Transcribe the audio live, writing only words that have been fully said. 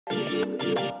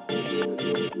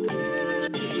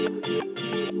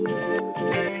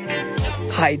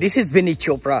Hi, this is Vinney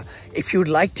Chopra. If you'd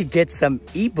like to get some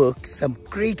ebooks, some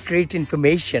great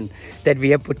information that we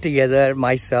have put together,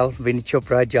 myself, Vinney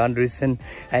Chopra, John Rusin,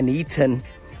 and Ethan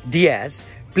Diaz,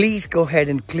 please go ahead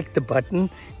and click the button,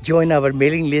 join our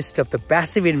mailing list of the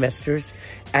passive investors,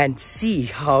 and see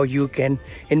how you can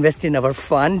invest in our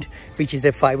fund, which is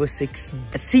a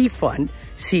 506c fund.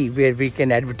 See where we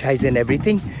can advertise and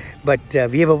everything. But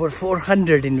we have over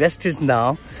 400 investors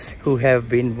now who have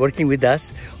been working with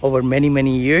us over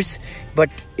many years. But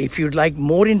if you'd like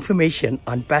more information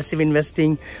on passive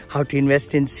investing, how to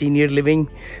invest in senior living,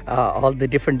 all the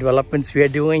different developments we are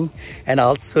doing, and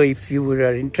also if you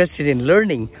are interested in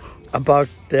learning about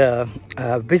the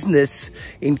business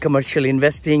in commercial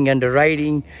investing,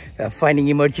 underwriting, finding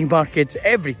emerging markets,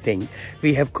 everything.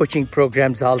 We have coaching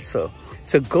programs also.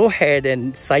 So go ahead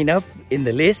and sign up in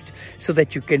the list so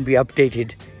that you can be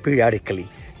updated periodically.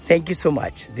 Thank you so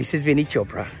much. This is Vinney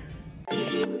Chopra.